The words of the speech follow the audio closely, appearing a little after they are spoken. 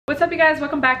What's up you guys?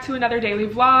 Welcome back to another daily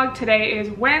vlog. Today is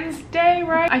Wednesday,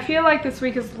 right? I feel like this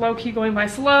week is low-key going by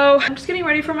slow. I'm just getting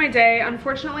ready for my day.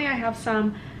 Unfortunately, I have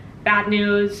some bad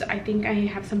news. I think I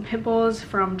have some pimples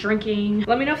from drinking.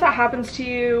 Let me know if that happens to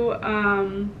you.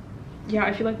 Yeah,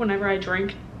 I feel like whenever I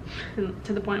drink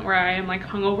to the point where I am like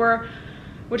hungover,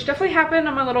 which definitely happened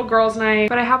on my little girls' night,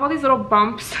 but I have all these little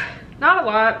bumps. Not a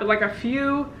lot, but like a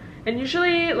few. And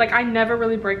usually, like, I never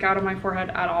really break out on my forehead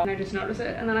at all. And I just notice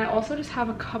it. And then I also just have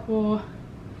a couple...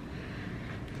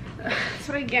 That's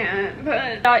what I get.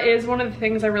 But that is one of the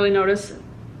things I really notice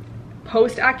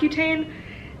post-Accutane.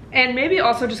 And maybe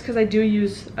also just because I do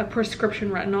use a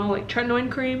prescription retinol, like tretinoin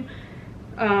cream.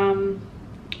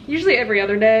 Usually every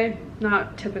other day.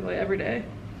 Not typically every day,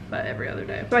 but every other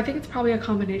day. So I think it's probably a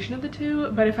combination of the two.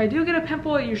 But if I do get a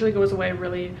pimple, it usually goes away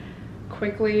really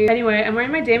quickly. Anyway, I'm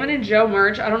wearing my Damon and Joe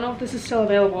merch. I don't know if this is still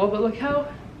available, but look how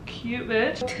cute,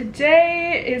 bitch.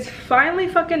 Today is finally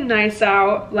fucking nice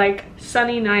out, like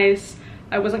sunny nice.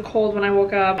 I wasn't cold when I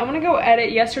woke up. I'm gonna go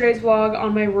edit yesterday's vlog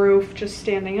on my roof, just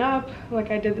standing up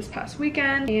like I did this past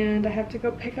weekend. And I have to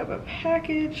go pick up a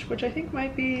package, which I think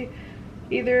might be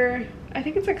either, I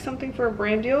think it's like something for a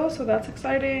brand deal, so that's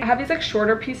exciting. I have these like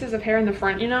shorter pieces of hair in the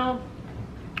front, you know,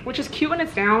 which is cute when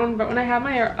it's down, but when I have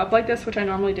my hair up like this, which I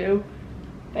normally do,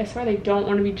 I swear they don't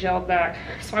want to be gelled back.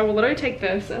 So I will literally take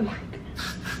this and like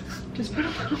just put a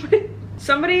little bit.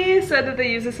 Somebody said that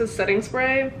they use this as setting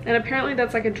spray, and apparently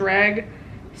that's like a drag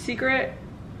secret.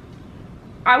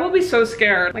 I will be so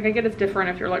scared. Like, I get it's different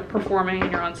if you're like performing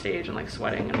and you're on stage and like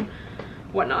sweating and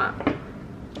whatnot,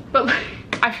 but like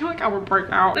I feel like I would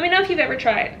break out. Let me know if you've ever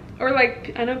tried, or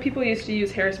like I know people used to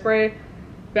use hairspray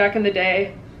back in the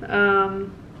day. I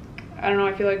don't know,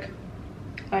 I feel like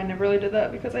I never really did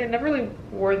that because I never really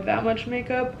wore that much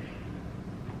makeup.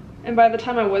 And by the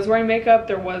time I was wearing makeup,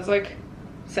 there was like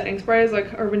setting sprays,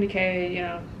 like Urban Decay, you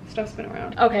know, stuff's been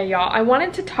around. Okay, y'all, I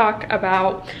wanted to talk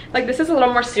about, like, this is a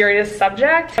little more serious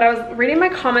subject, but I was reading my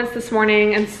comments this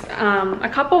morning, and a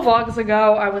couple vlogs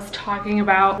ago, I was talking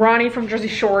about Ronnie from Jersey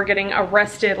Shore getting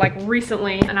arrested, like,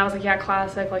 recently, and I was like, yeah,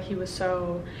 classic, like, he was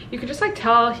so, you could just, like,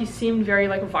 tell he seemed very,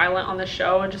 like, violent on the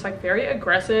show, and just, like, very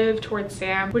aggressive towards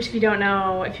Sam, which, if you don't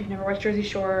know, if you've never watched Jersey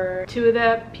Shore, two of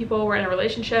the people were in a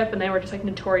relationship, and they were just, like,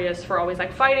 notorious for always,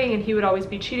 like, fighting, and he would always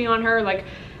be cheating on her, like,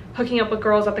 hooking up with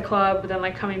girls at the club, but then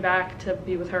like coming back to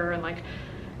be with her, and like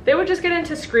they would just get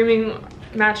into screaming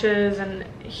matches, and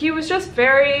he was just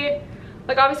very,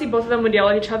 like, obviously both of them would yell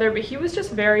at each other, but he was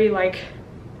just very, like,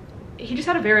 he just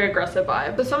had a very aggressive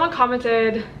vibe. So someone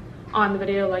commented on the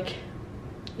video like,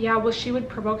 yeah, well, she would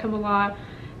provoke him a lot.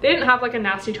 They didn't have like a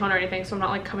nasty tone or anything, so I'm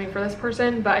not like coming for this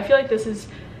person, but I feel like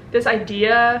this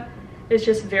idea is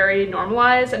just very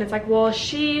normalized, and it's like, well,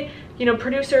 she, you know,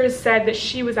 producers said that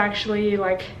she was actually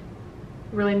like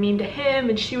really mean to him,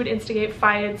 and she would instigate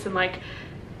fights, and like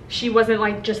she wasn't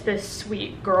like just this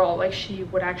sweet girl, like she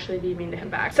would actually be mean to him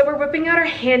back. So we're whipping out our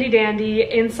handy dandy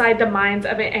Inside the Minds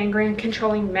of an Angry and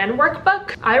Controlling Men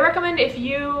workbook. I recommend, if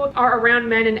you are around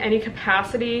men in any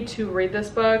capacity, to read this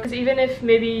book, because even if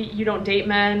maybe you don't date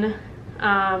men,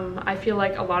 I feel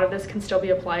like a lot of this can still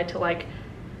be applied to, like,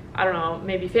 I don't know,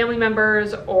 maybe family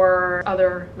members or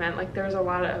other men. Like, there's a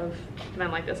lot of men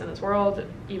like this in this world,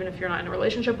 even if you're not in a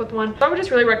relationship with one. So I would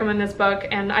just really recommend this book,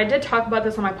 and I did talk about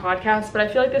this on my podcast, but I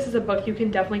feel like this is a book you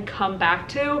can definitely come back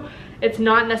to. It's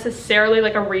not necessarily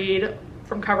like a read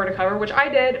from cover to cover, which I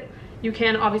did. You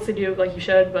can obviously do, like, you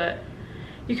should, but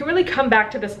you can really come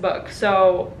back to this book.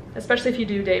 So especially if you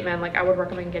do date men, like, I would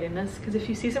recommend getting this, because if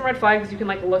you see some red flags, you can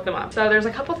like look them up. So there's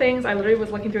a couple things. I literally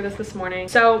was looking through this morning.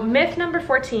 So myth number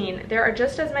 14, there are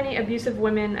just as many abusive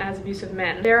women as abusive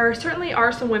men. There certainly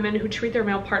are some women who treat their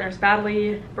male partners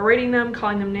badly, berating them,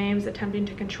 calling them names, attempting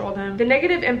to control them. The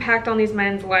negative impact on these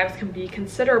men's lives can be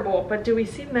considerable, but do we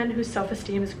see men whose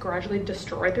self-esteem is gradually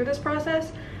destroyed through this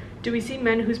process? Do we see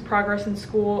men whose progress in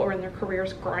school or in their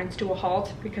careers grinds to a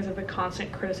halt because of the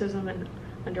constant criticism and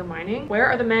undermining? Where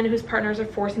are the men whose partners are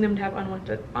forcing them to have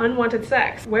unwanted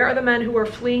sex? Where are the men who are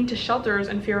fleeing to shelters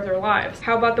in fear of their lives?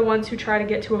 How about the ones who try to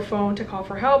get to a phone to call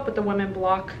for help, but the women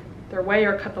block their way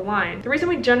or cut the line? The reason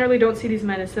we generally don't see these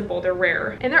men is simple: they're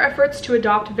rare. In their efforts to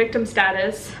adopt victim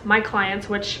status, my clients,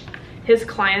 which his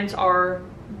clients are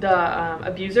the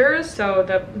abusers, so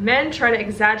the men try to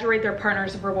exaggerate their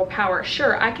partner's verbal power.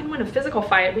 Sure, I can win a physical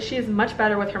fight, but she is much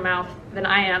better with her mouth than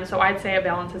I am, so I'd say it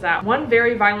balances out. One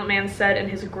very violent man said in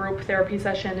his group therapy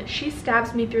session, "She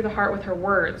stabs me through the heart with her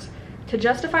words," to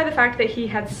justify the fact that he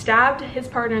had stabbed his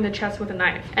partner in the chest with a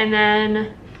knife. And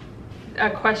then a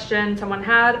question someone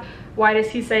had, why does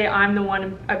he say I'm the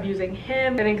one abusing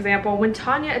him? An example, when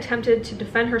Tanya attempted to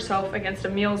defend herself against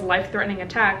Emil's life-threatening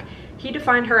attack, He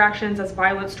defined her actions as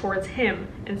violence towards him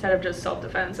instead of just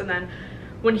self-defense. And then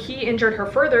when he injured her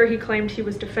further, he claimed he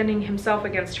was defending himself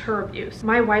against her abuse.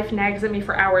 My wife nags at me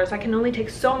for hours. I can only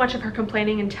take so much of her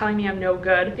complaining and telling me I'm no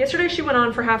good. Yesterday she went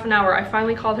on for half an hour. I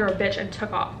finally called her a bitch and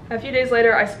took off. A few days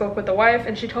later, I spoke with the wife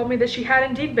and she told me that she had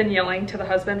indeed been yelling to the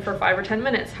husband for 5 or 10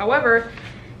 minutes. However,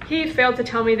 he failed to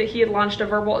tell me that he had launched a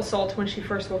verbal assault when she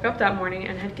first woke up that morning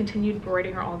and had continued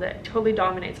berating her all day. He totally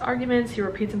dominates arguments. He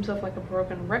repeats himself like a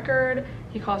broken record.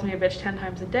 He calls me a bitch 10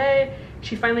 times a day.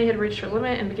 She finally had reached her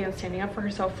limit and began standing up for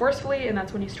herself forcefully, and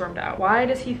that's when he stormed out. Why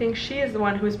does he think she is the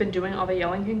one who has been doing all the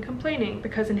yelling and complaining?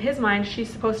 Because in his mind, she's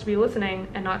supposed to be listening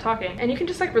and not talking. And you can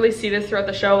just like really see this throughout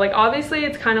the show. Like obviously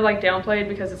it's kind of like downplayed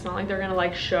because it's not like they're gonna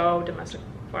like show domestic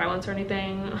violence or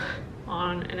anything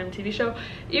on an MTV show,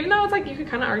 even though it's like you could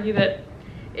kind of argue that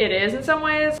it is in some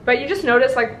ways. But you just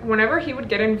notice like whenever he would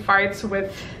get in fights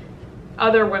with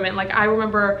other women, like I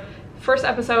remember first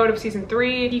episode of season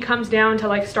 3, he comes down to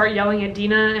like start yelling at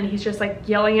Dina and he's just like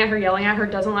yelling at her,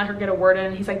 doesn't let her get a word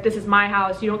in. He's like, this is my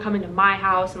house, you don't come into my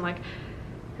house. And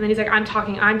then he's like, I'm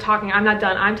talking, I'm not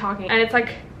done, I'm talking. And it's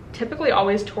like typically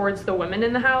always towards the women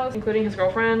in the house, including his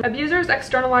girlfriend. Abusers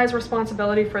externalize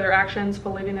responsibility for their actions,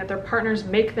 believing that their partners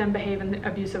make them behave in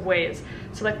abusive ways.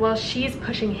 So like, well, she's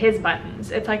pushing his buttons.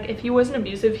 It's like, if he wasn't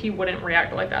abusive, he wouldn't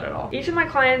react like that at all. Each of my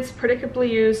clients predictably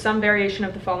use some variation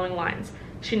of the following lines.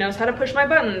 She knows how to push my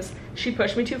buttons. She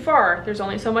pushed me too far. There's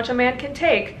only so much a man can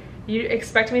take. You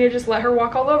expect me to just let her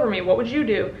walk all over me. What would you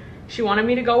do? She wanted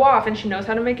me to go off and she knows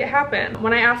how to make it happen.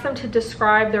 When I ask them to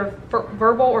describe their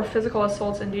verbal or physical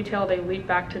assaults in detail, they leap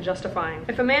back to justifying.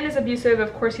 If a man is abusive,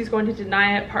 of course he's going to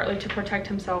deny it, partly to protect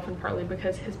himself and partly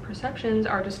because his perceptions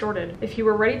are distorted. If he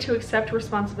were ready to accept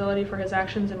responsibility for his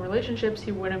actions in relationships,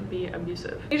 he wouldn't be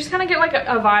abusive. You just kind of get like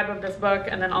a vibe of this book,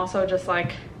 and then also just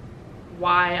like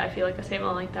why I feel like a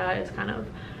statement like that is kind of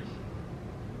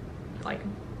like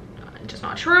just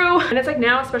not true. And it's like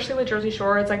now, especially with Jersey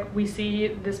Shore, it's like we see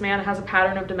this man has a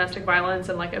pattern of domestic violence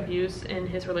and like abuse in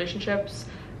his relationships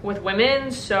with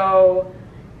women. So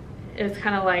it's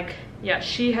kind of like, yeah,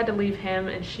 she had to leave him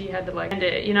and she had to like end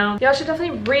it, you know? Y'all should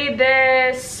definitely read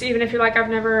this, even if you're like, I've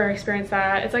never experienced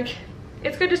that. It's like,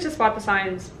 it's good just to spot the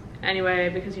signs anyway,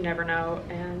 because you never know,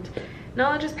 and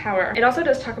knowledge is power. It also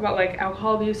does talk about like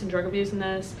alcohol abuse and drug abuse in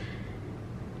this.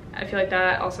 I feel like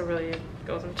that also really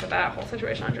goes into that whole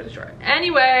situation on Jersey Shore.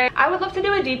 Anyway, I would love to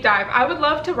do a deep dive. I would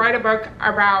love to write a book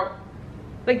about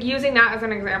like using that as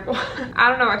an example. I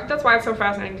don't know, I think that's why it's so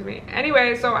fascinating to me.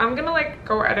 Anyway, so I'm gonna like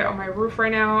go edit on my roof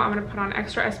right now. I'm gonna put on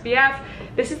extra SPF.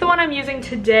 This is the one I'm using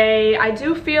today. I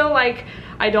do feel like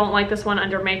I don't like this one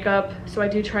under makeup, so I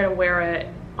do try to wear it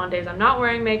on days I'm not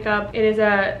wearing makeup. It is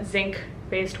a zinc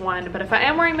based one, but if I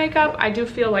am wearing makeup, I do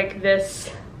feel like this,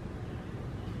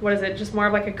 what is it, just more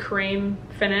of like a cream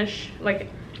finish, like,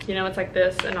 you know, it's like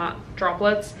this and not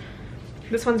droplets.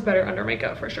 This one's better under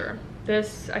makeup for sure.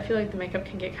 This, I feel like the makeup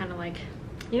can get kind of like,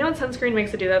 you know when sunscreen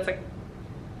makes it do that, it's like,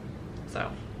 so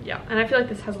yeah. And I feel like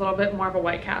this has a little bit more of a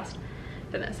white cast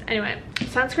than this. Anyway,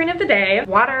 sunscreen of the day,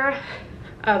 water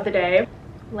of the day.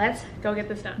 Let's go get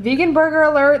this done. Vegan burger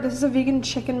alert. This is a vegan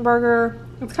chicken burger.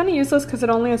 It's kind of useless because it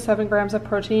only has 7 grams of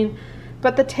protein,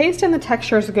 but the taste and the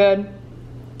texture is good.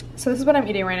 So this is what I'm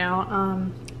eating right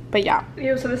now. But yeah.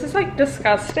 Ew, so this is like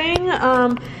disgusting.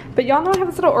 But y'all know I have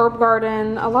this little herb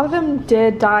garden. A lot of them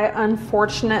did die,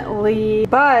 unfortunately.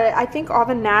 But I think all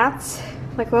the gnats,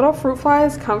 like little fruit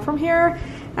flies, come from here.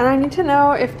 And I need to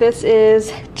know if this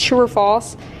is true or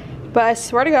false. But I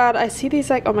swear to God, I see these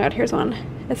like, oh my God, here's one.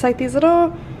 It's like these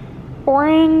little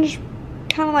orange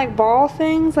kind of like ball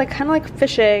things, like kind of like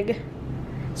fish egg.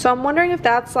 So I'm wondering if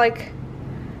that's like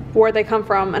where they come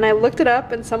from. And I looked it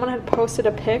up and someone had posted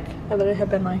a pic. I literally have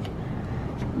been like,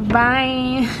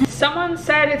 bye. Someone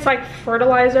said it's like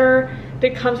fertilizer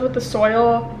that comes with the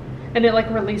soil and it like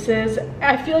releases.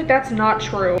 I feel like that's not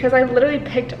true because I literally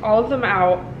picked all of them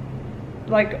out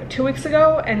like 2 weeks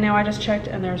ago and now I just checked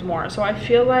and there's more. So I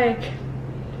feel like,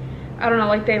 I don't know,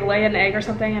 like they lay an egg or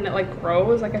something and it like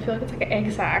grows. Like I feel like it's like an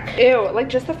egg sac. Ew, like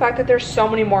just the fact that there's so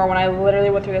many more when I literally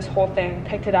went through this whole thing,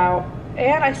 picked it out.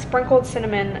 And I sprinkled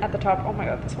cinnamon at the top. Oh my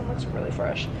God, this one looks really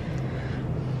fresh.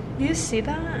 Do you see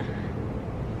that?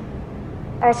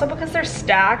 Also because they're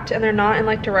stacked and they're not in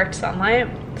like direct sunlight,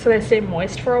 so they stay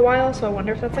moist for a while. So I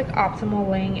wonder if that's like optimal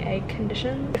laying egg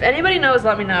condition. If anybody knows,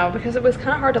 let me know, because it was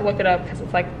kind of hard to look it up because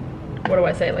it's like, what do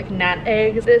I say, like gnat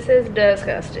eggs. This is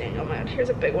disgusting. Oh my God, here's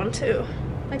a big one too.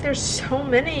 Like there's so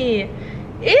many.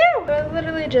 Ew! I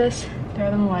literally just throw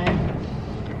them away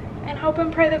and hope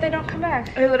and pray that they don't come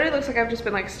back. It literally looks like I've just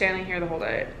been like standing here the whole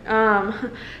day.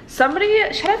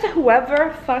 Somebody, shout out to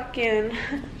whoever fucking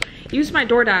use my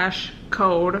DoorDash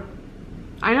code.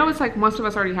 I know it's like most of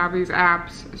us already have these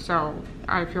apps, so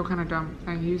I feel kind of dumb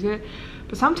saying I use it.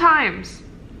 But sometimes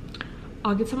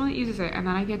I'll get someone that uses it and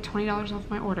then I get $20 off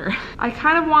my order. I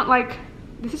kind of want like,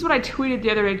 this is what I tweeted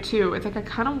the other day too. It's like I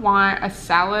kind of want a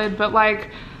salad, but like,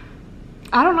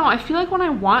 I don't know. I feel like when I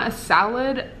want a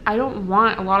salad, I don't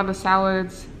want a lot of the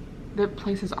salads that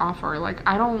places offer. Like,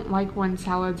 I don't like when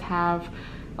salads have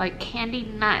like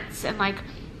candied nuts and like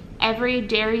every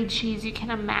dairy cheese you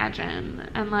can imagine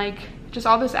and like just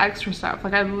all this extra stuff.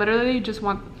 Like, I literally just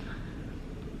want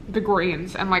the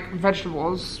greens and like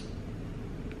vegetables.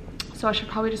 So I should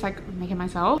probably just like make it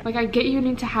myself. Like, I get you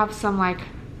need to have some like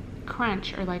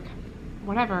crunch or like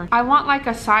whatever. I want like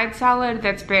a side salad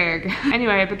that's big.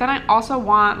 Anyway, but then I also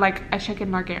want like a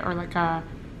chicken nugget or like a,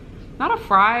 not a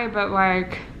fry, but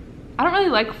like, I don't really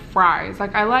like fries.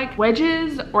 Like, I like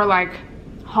wedges or like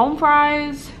home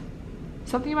fries.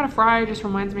 Something about a fry just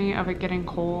reminds me of it getting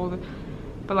cold.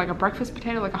 But like a breakfast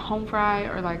potato, like a home fry,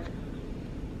 or like,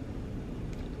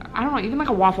 I don't know, even like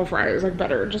a waffle fry is like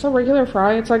better. Just a regular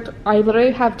fry, it's like, I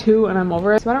literally have 2 and I'm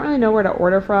over it. So I don't really know where to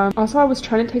order from. Also, I was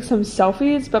trying to take some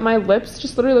selfies, but my lips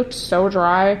just literally looked so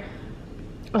dry.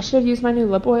 I should have used my new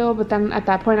lip oil, but then at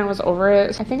that point I was over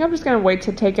it. So I think I'm just gonna wait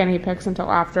to take any pics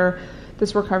until after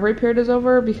this recovery period is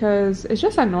over, because it's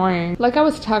just annoying. Like I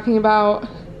was talking about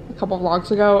a couple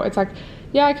vlogs ago, it's like,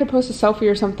 yeah, I could post a selfie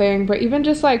or something, but even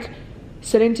just like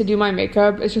sitting to do my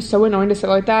makeup, it's just so annoying to sit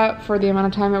like that for the amount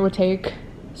of time it would take.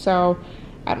 So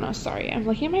I don't know, sorry. I'm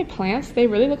looking at my plants. They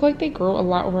really look like they grew a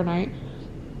lot overnight,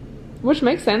 which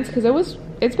makes sense because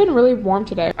it's been really warm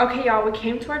today. Okay, y'all, we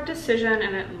came to our decision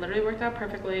and it literally worked out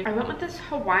perfectly. I went with this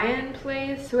Hawaiian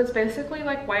place. So it's basically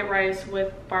like white rice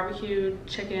with barbecued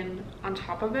chicken on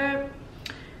top of it,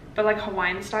 but like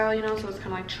Hawaiian style, you know, so it's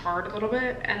kind of like charred a little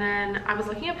bit. And then I was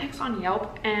looking at pics on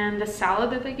Yelp, and the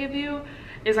salad that they give you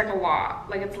is like a lot.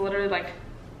 Like, it's literally like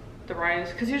the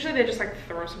rice, because usually they just like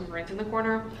throw some greens in the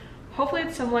corner. Hopefully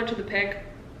it's similar to the pic,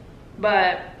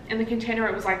 but in the container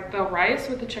it was like the rice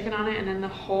with the chicken on it, and then the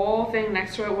whole thing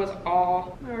next to it was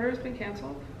all, my order has been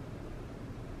canceled.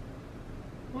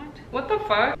 What the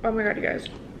fuck? Oh my god, you guys,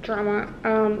 drama.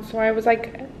 So I was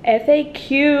like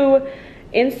FAQ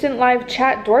instant live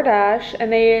chat DoorDash,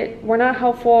 and they were not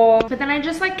helpful, but then I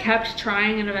just like kept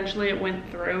trying and eventually it went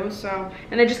through. So,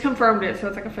 and they just confirmed it, so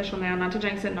it's like official now. Not to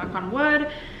jinx it, knock on wood.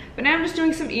 But now I'm just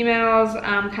doing some emails,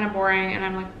 kind of boring, and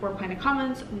I'm like replying to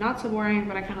comments, not so boring,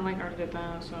 but I kind of like already did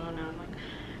that, so now I'm like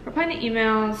replying to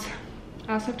emails.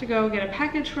 I also have to go get a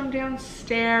package from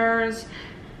downstairs.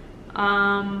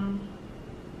 Yeah,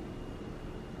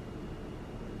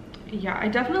 I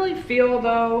definitely feel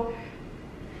though,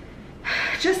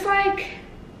 just like,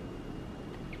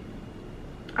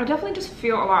 I definitely just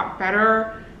feel a lot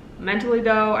better mentally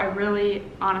though. I really,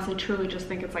 honestly, truly just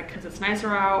think it's like because it's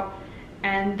nicer out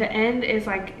and the end is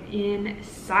like in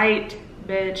sight,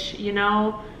 bitch, you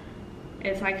know?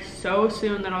 It's like so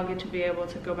soon that I'll get to be able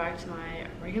to go back to my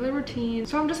regular routine.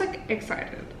 So I'm just like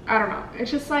excited. I don't know.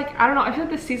 It's just like, I don't know. I feel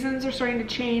like the seasons are starting to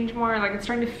change more. Like, it's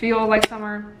starting to feel like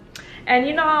summer. And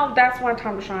you know, that's my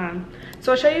time to shine.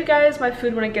 So I'll show you guys my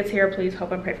food when it gets here. Please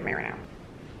hope and pray for me right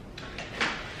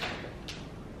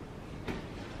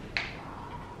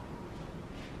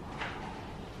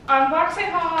now. Unboxing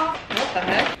haul. What the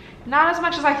heck? Not as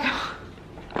much as I thought.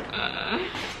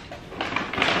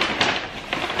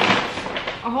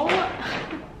 Oh.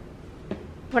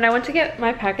 When I went to get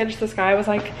my package, this guy was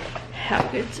like, have a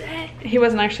good day. He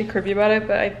wasn't actually creepy about it,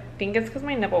 but I think it's because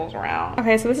my nipples are out.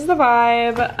 Okay, so this is the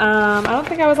vibe. I don't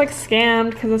think I was like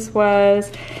scammed, because this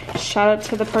was, shout out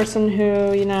to the person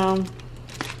who, you know,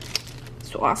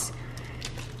 sauce,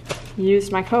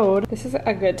 used my code. This is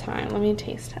a good time. Let me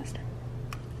taste test.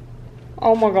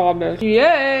 Oh my god, bitch.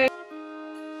 Yay!